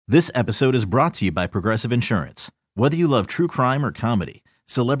This episode is brought to you by Progressive Insurance. Whether you love true crime or comedy,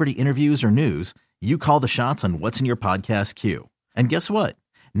 celebrity interviews or news, you call the shots on what's in your podcast queue. And guess what?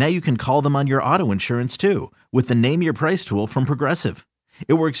 Now you can call them on your auto insurance too with the Name Your Price tool from Progressive.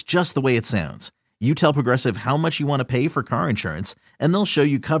 It works just the way it sounds. You tell Progressive how much you want to pay for car insurance, and they'll show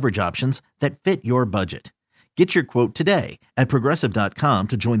you coverage options that fit your budget. Get your quote today at Progressive.com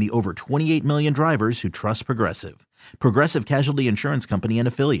to join the over 28 million drivers who trust Progressive. Progressive Casualty Insurance Company and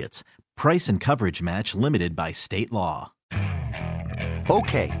Affiliates. Price and coverage match limited by state law.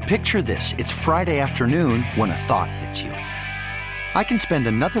 Okay, picture this. It's Friday afternoon when a thought hits you. I can spend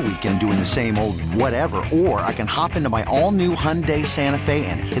another weekend doing the same old whatever, or I can hop into my all-new Hyundai Santa Fe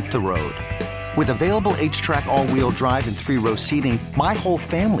and hit the road. With available H-Track all-wheel drive and 3-row seating, my whole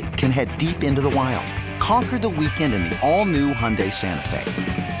family can head deep into the wild. Conquer the weekend in the all-new Hyundai Santa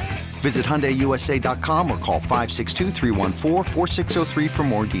Fe. Visit HyundaiUSA.com or call 562-314-4603 for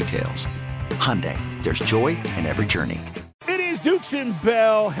more details. Hyundai, there's joy in every journey. It is Dukes and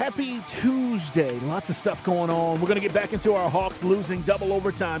Bell. Happy Tuesday. Lots of stuff going on. We're going to get back into our Hawks losing double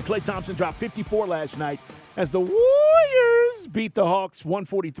overtime. Klay Thompson dropped 54 last night as the Warriors beat the Hawks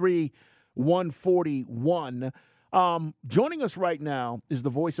 143-141. Joining us right now is the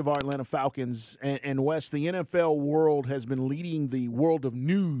voice of our Atlanta Falcons. And Wes, the NFL world has been leading the world of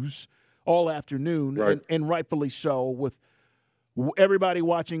news all afternoon, right. and rightfully so, with everybody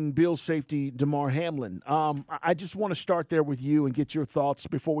watching Bills safety Damar Hamlin. I just want to start there with you and get your thoughts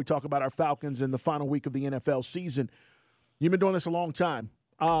before we talk about our Falcons in the final week of the NFL season. You've been doing this a long time.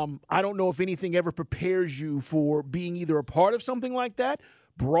 I don't know if anything ever prepares you for being either a part of something like that,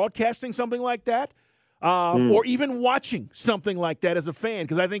 broadcasting something like that, or even watching something like that as a fan,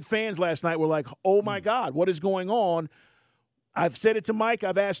 because I think fans last night were like, oh, my God, what is going on? I've said it to Mike.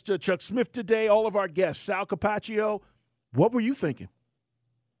 I've asked Chuck Smith today, all of our guests, Sal Capaccio. What were you thinking?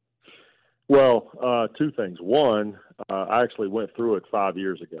 Well, two things. One, I actually went through it 5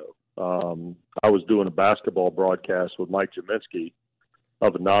 years ago. I was doing a basketball broadcast with Mike Jaminski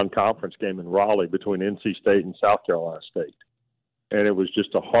of a non-conference game in Raleigh between NC State and South Carolina State. And it was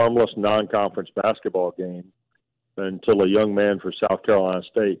just a harmless non-conference basketball game until a young man for South Carolina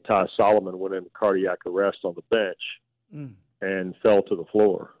State, Ty Solomon, went into cardiac arrest on the bench and fell to the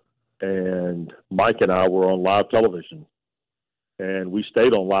floor. And Mike and I were on live television. And we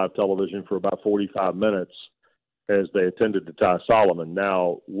stayed on live television for about 45 minutes as they attended to Ty Solomon.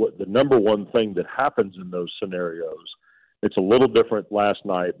 Now, what the number one thing that happens in those scenarios, it's a little different last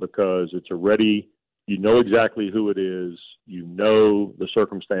night because it's already, you know exactly who it is, you know the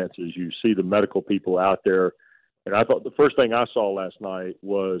circumstances, you see the medical people out there. And I thought the first thing I saw last night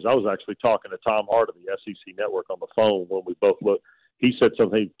was I was actually talking to Tom Hart of the SEC Network on the phone when we both looked. He said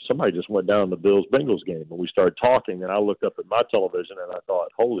somebody just went down the Bills-Bengals game, and we started talking, and I looked up at my television, and I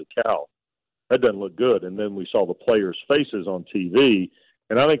thought, holy cow, that doesn't look good. And then we saw the players' faces on TV,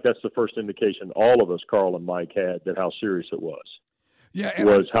 and I think that's the first indication all of us, Carl and Mike, had that how serious it was. Yeah,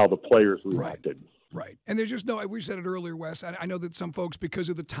 how the players reacted. Right. And there's just we said it earlier, Wes. I know that some folks, because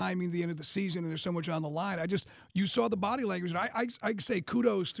of the timing, the end of the season, and there's so much on the line, you saw the body language. And I say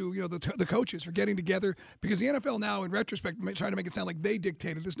kudos to, the coaches for getting together, because the NFL now, in retrospect, trying to make it sound like they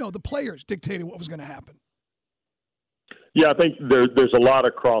dictated this. No, the players dictated what was going to happen. Yeah, I think there's a lot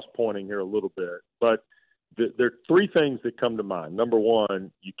of cross-pointing here a little bit. But there are three things that come to mind. Number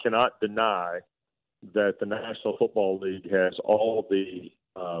one, you cannot deny that the National Football League has all the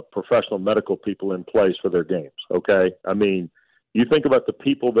professional medical people in place for their games, okay? I mean, you think about the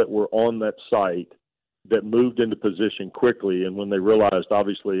people that were on that site that moved into position quickly, and when they realized,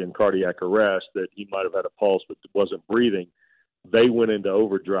 obviously, in cardiac arrest that he might have had a pulse but wasn't breathing, they went into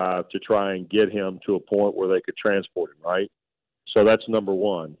overdrive to try and get him to a point where they could transport him, right? So that's number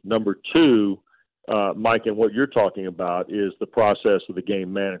one. Number two, Mike, and what you're talking about is the process of the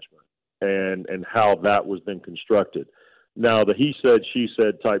game management and how that was then constructed. Now, the he said, she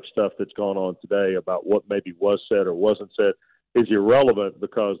said type stuff that's gone on today about what maybe was said or wasn't said is irrelevant,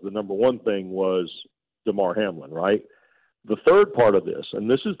 because the number one thing was Damar Hamlin, right? The third part of this, and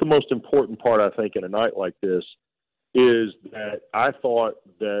this is the most important part, I think, in a night like this, is that I thought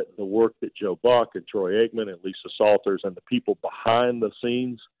that the work that Joe Buck and Troy Aikman and Lisa Salters and the people behind the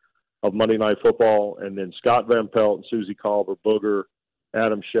scenes of Monday Night Football, and then Scott Van Pelt and Susie Colbert, Booger,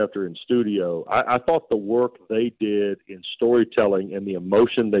 Adam Schefter in studio, I thought the work they did in storytelling and the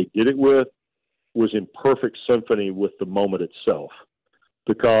emotion they did it with was in perfect symphony with the moment itself,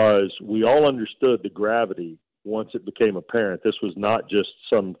 because we all understood the gravity once it became apparent. This was not just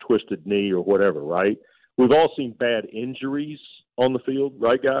some twisted knee or whatever, right? We've all seen bad injuries on the field,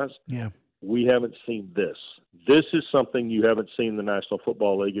 right, guys? Yeah. we haven't seen this. This is something you haven't seen in the National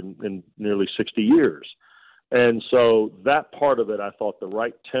Football League in nearly 60 years. And so that part of it, I thought the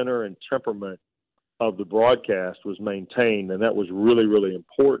right tenor and temperament of the broadcast was maintained, and that was really, really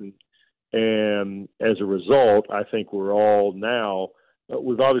important. And as a result, I think we're all now –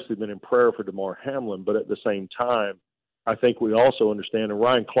 we've obviously been in prayer for Damar Hamlin, but at the same time, I think we also understand – and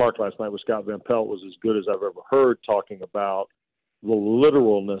Ryan Clark last night with Scott Van Pelt was as good as I've ever heard talking about the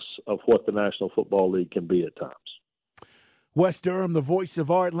literalness of what the National Football League can be at times. Wes Durham, the voice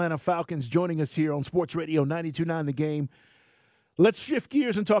of our Atlanta Falcons, joining us here on Sports Radio 92.9 The Game. Let's shift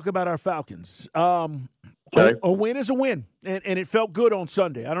gears and talk about our Falcons. Okay. A win is a win, and it felt good on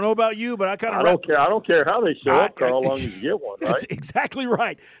Sunday. I don't know about you, but I kind of I don't care how they show up, Carl, as long as you get one, right? That's exactly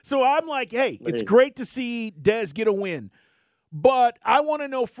right. So I'm like, hey, it's great to see Dez get a win. But I want to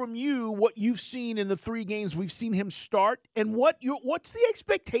know from you what you've seen in the 3 games we've seen him start, and what's the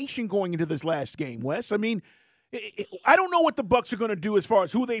expectation going into this last game, Wes? I mean, I don't know what the Bucs are going to do as far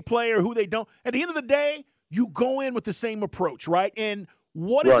as who they play or who they don't. At the end of the day, you go in with the same approach, right? And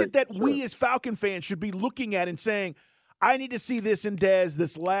what is it that we as Falcon fans should be looking at and saying, I need to see this in Dez,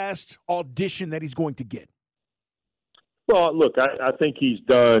 this last audition that he's going to get? Well, look, I think he's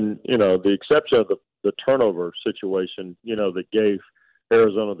done, the exception of the turnover situation, that gave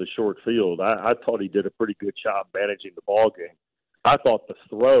Arizona the short field. I thought he did a pretty good job managing the ball game. I thought the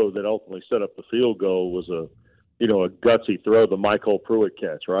throw that ultimately set up the field goal was a gutsy throw, the Michael Pruitt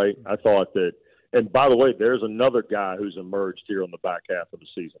catch, right? I thought that, and by the way, there's another guy who's emerged here on the back half of the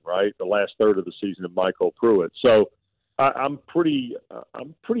season, right? The last third of the season of Michael Pruitt. So I'm pretty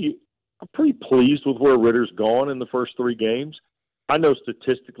pleased with where Ritter's gone in the first 3 games. I know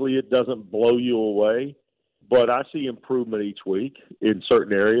statistically it doesn't blow you away, but I see improvement each week in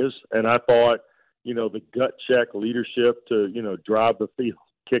certain areas. And I thought, the gut check leadership to, drive the field,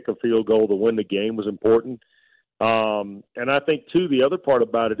 kick a field goal to win the game was important. And I think, too, the other part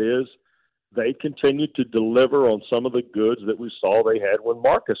about it is they continued to deliver on some of the goods that we saw they had when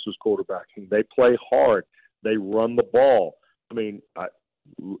Marcus was quarterbacking. They play hard. They run the ball. I mean,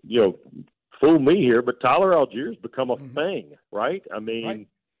 fool me here, but Tyler Allgeier's become a thing, right? I mean,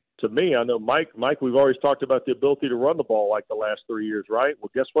 to me, I know Mike, we've always talked about the ability to run the ball like the last 3 years, right?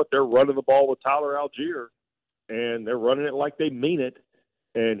 Well, guess what? They're running the ball with Tyler Allgeier, and they're running it like they mean it.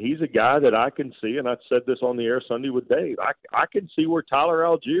 And he's a guy that I can see, and I said this on the air Sunday with Dave, I can see where Tyler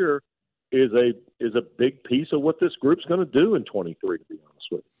Allgeier is a big piece of what this group's going to do in 23, to be honest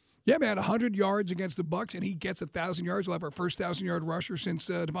with you. Yeah, man, 100 yards against the Bucs, and he gets 1,000 yards. We'll have our first 1,000-yard rusher since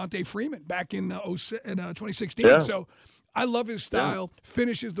Devontae Freeman back in 2016. Yeah. So I love his style,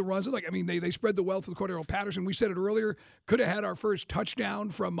 finishes the runs. Like, I mean, they spread the wealth with Cordero Patterson. We said it earlier, could have had our first touchdown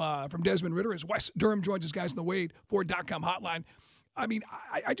from Desmond Ridder as Wes Durham joins us, guys, in the Wade Ford.com hotline. I mean,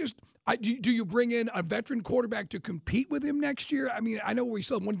 do you bring in a veteran quarterback to compete with him next year? I mean, I know we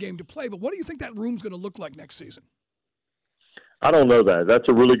still have 1 game to play, but what do you think that room's going to look like next season? I don't know that. That's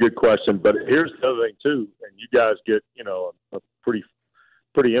a really good question. But here's the other thing, too, and you guys get, a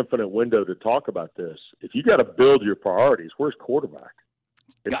pretty infinite window to talk about this. If you got to build your priorities, where's quarterback?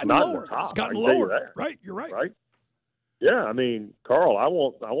 It's gotten not lower. in the top. It's gotten I can tell you lower. that. Right, you're right. Right? Yeah, I mean, Carl, I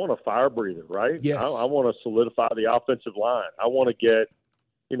want a fire breather, right? Yes. I want to solidify the offensive line. I want to get,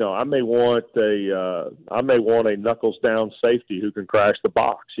 I may want a knuckles down safety who can crash the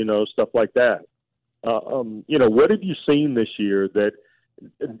box, stuff like that. What have you seen this year that,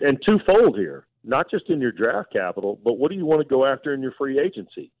 and twofold here, not just in your draft capital, but what do you want to go after in your free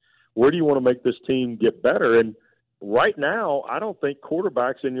agency? Where do you want to make this team get better? And right now, I don't think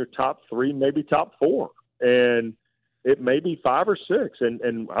quarterback's in your top 3, maybe top 4. And it may be 5 or 6.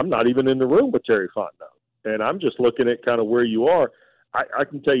 And I'm not even in the room with Terry Fontenot. And I'm just looking at kind of where you are. I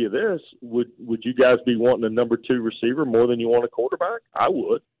can tell you this, would you guys be wanting a number 2 receiver more than you want a quarterback? I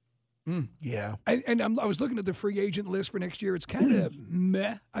would. Yeah. And I was looking at the free agent list for next year. It's kind of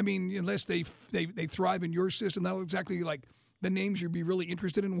meh. I mean, unless they thrive in your system, not exactly like the names you'd be really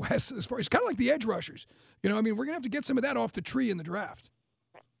interested in, Wes. As far as kind of like the edge rushers. I mean, we're going to have to get some of that off the tree in the draft.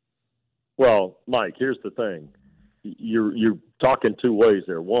 Well, Mike, here's the thing. You're talking 2 ways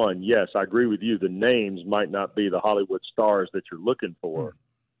there. One, yes, I agree with you. The names might not be the Hollywood stars that you're looking for,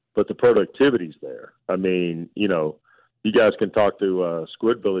 but the productivity's there. I mean, you guys can talk to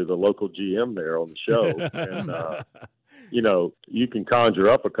Squidbilly, the local GM there on the show, and you can conjure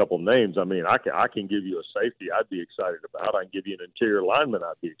up a couple names. I mean, I can give you a safety I'd be excited about. I can give you an interior lineman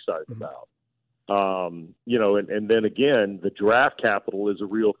I'd be excited about. And then again, the draft capital is a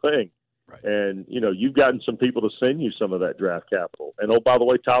real thing. Right. And, you've gotten some people to send you some of that draft capital. And, oh, by the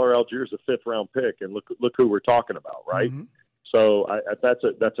way, Tyler Allgeier's a 5th-round pick, and look who we're talking about, right? So that's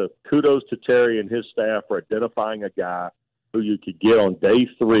a kudos to Terry and his staff for identifying a guy who you could get on day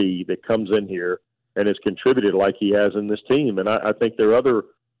 3 that comes in here and has contributed like he has in this team. And I think there are other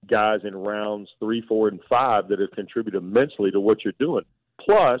guys in rounds 3, 4, and 5 that have contributed immensely to what you're doing.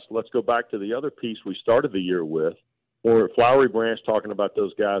 Plus, let's go back to the other piece we started the year with, where Flowery Branch talking about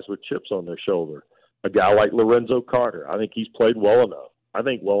those guys with chips on their shoulder. A guy like Lorenzo Carter, I think he's played well enough. I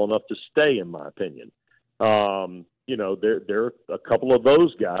think well enough to stay, in my opinion. There are a couple of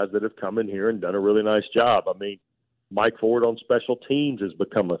those guys that have come in here and done a really nice job. I mean, Mike Ford on special teams has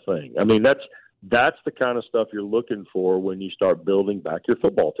become a thing. I mean, that's the kind of stuff you're looking for when you start building back your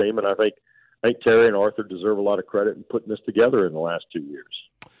football team. And I think Terry and Arthur deserve a lot of credit in putting this together in the last 2 years.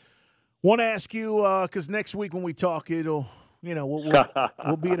 Want to ask you, because next week when we talk, we'll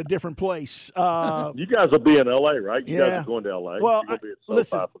be at a different place. You guys will be in L.A., right? You guys are going to L.A. Well,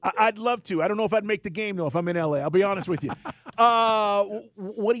 listen, I'd love to. I don't know if I'd make the game, though, if I'm in L.A. I'll be honest with you.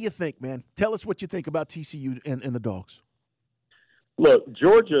 What do you think, man? Tell us what you think about TCU and the Dogs. Look,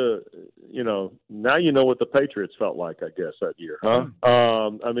 Georgia, now you know what the Patriots felt like, I guess, that year, huh?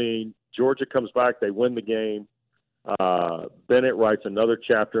 I mean, Georgia comes back, they win the game. Bennett writes another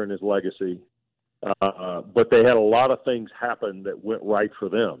chapter in his legacy. But they had a lot of things happen that went right for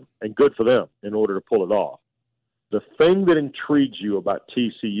them and good for them in order to pull it off. The thing that intrigues you about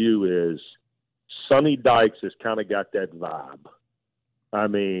TCU is Sonny Dykes has kind of got that vibe. I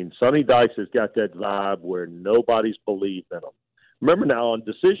mean, Sonny Dykes has got that vibe where nobody's believed in him. Remember now, on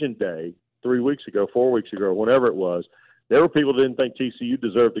decision day, 3 weeks ago, 4 weeks ago, whenever it was, there were people that didn't think TCU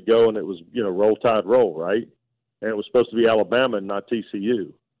deserved to go, and it was, roll tide roll, right? And it was supposed to be Alabama and not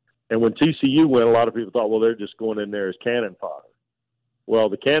TCU. And when TCU went, a lot of people thought, well, they're just going in there as cannon fodder. Well,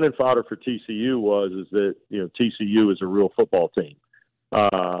 the cannon fodder for TCU is that TCU is a real football team.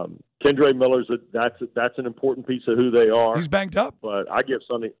 Kendre Miller's that's an important piece of who they are. He's banged up, but I give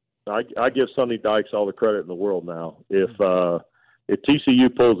Sonny Dykes all the credit in the world now. If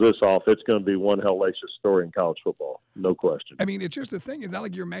TCU pulls this off, it's going to be one hellacious story in college football, no question. I mean, it's just a thing. It's not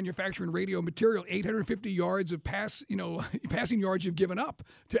like you're manufacturing radio material. 850 yards of passing yards you've given up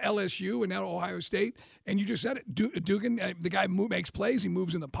to LSU and now to Ohio State. And you just said it. Dugan, the guy makes plays. He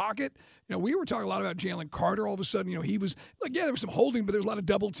moves in the pocket. We were talking a lot about Jalen Carter. All of a sudden, he was like, there was some holding, but there was a lot of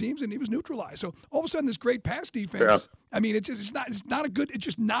double teams, and he was neutralized. So all of a sudden, this great pass defense. Yeah. I mean, it's just not a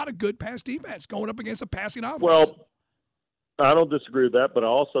good pass defense going up against a passing offense. Well, I don't disagree with that, but I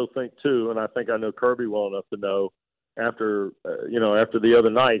also think too, and I think I know Kirby well enough to know after the other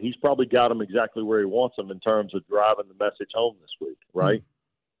night, he's probably got him exactly where he wants him in terms of driving the message home this week, right?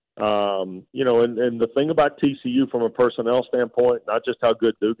 Mm-hmm. And the thing about TCU from a personnel standpoint, not just how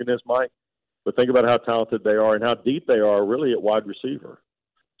good Dugan is, Mike, but think about how talented they are and how deep they are really at wide receiver.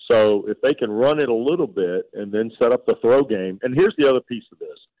 So if they can run it a little bit and then set up the throw game, and here's the other piece of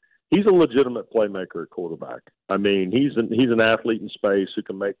this. He's a legitimate playmaker at quarterback. I mean, he's an athlete in space who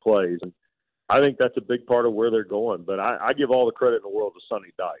can make plays, and I think that's a big part of where they're going. But I give all the credit in the world to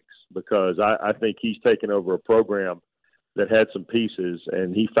Sonny Dykes because I think he's taken over a program that had some pieces,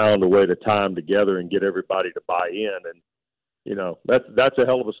 and he found a way to tie them together and get everybody to buy in. And that's a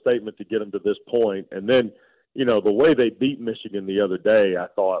hell of a statement to get them to this point. And then the way they beat Michigan the other day, I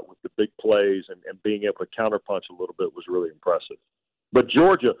thought with the big plays and being able to counterpunch a little bit was really impressive. But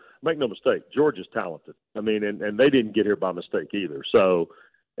Georgia, make no mistake, Georgia's talented. I mean, and they didn't get here by mistake either. So,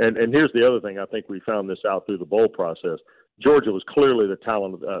 and here's the other thing. I think we found this out through the bowl process. Georgia was clearly the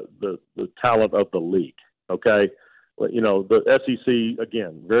talent of the league. Okay, the SEC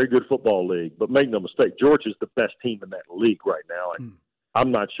again, very good football league, but make no mistake, Georgia's the best team in that league right now. And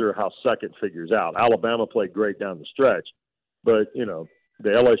I'm not sure how second figures out. Alabama played great down the stretch, but the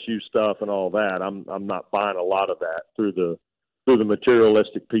LSU stuff and all that, I'm not buying a lot of that through the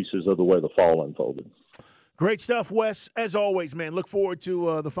materialistic pieces of the way the fall unfolded. Great stuff, Wes. As always, man, look forward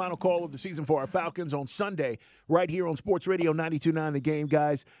to the final call of the season for our Falcons on Sunday right here on Sports Radio 92.9 The Game,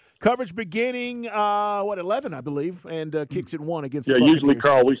 guys. Coverage beginning, 11, I believe, and kicks at 1 against the Buccaneers. Usually,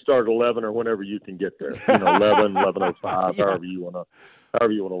 Carl, we start at 11 or whenever you can get there. 11, 11:05, yeah. however you want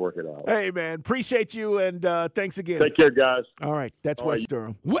to work it out. Hey, man, appreciate you, and thanks again. Take care, guys. All right, that's Wes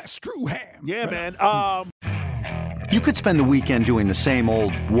Durham. Wes Struham. Yeah, man. You could spend the weekend doing the same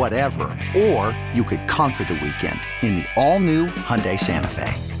old whatever, or you could conquer the weekend in the all-new Hyundai Santa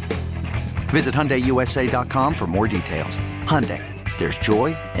Fe. Visit HyundaiUSA.com for more details. Hyundai, there's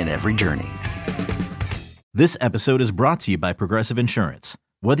joy in every journey. This episode is brought to you by Progressive Insurance.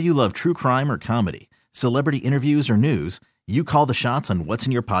 Whether you love true crime or comedy, celebrity interviews or news, you call the shots on what's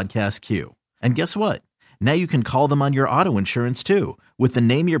in your podcast queue. And guess what? Now you can call them on your auto insurance too with the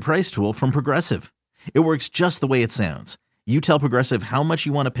Name Your Price tool from Progressive. It works just the way it sounds. You tell Progressive how much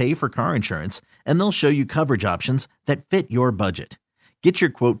you want to pay for car insurance, and they'll show you coverage options that fit your budget. Get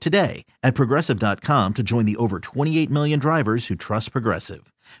your quote today at Progressive.com to join the over 28 million drivers who trust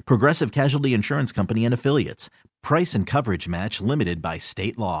Progressive. Progressive Casualty Insurance Company and Affiliates. Price and coverage match limited by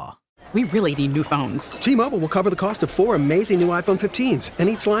state law. We really need new phones. T-Mobile will cover the cost of 4 amazing new iPhone 15s, and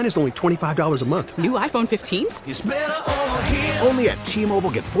each line is only $25 a month. New iPhone 15s? It's better over here. Only at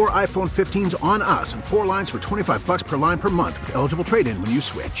T-Mobile, get 4 iPhone 15s on us and 4 lines for $25 per line per month with eligible trade-in when you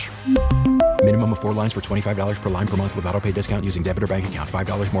switch. Minimum of 4 lines for $25 per line per month with autopay discount using debit or bank account.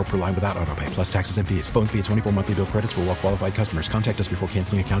 $5 more per line without autopay, plus taxes and fees. Phone fee at 24 monthly bill credits for well-qualified customers. Contact us before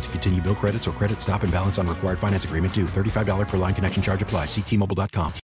canceling account to continue bill credits or credit stop and balance on required finance agreement due. $35 per line connection charge applies. See T-Mobile.com.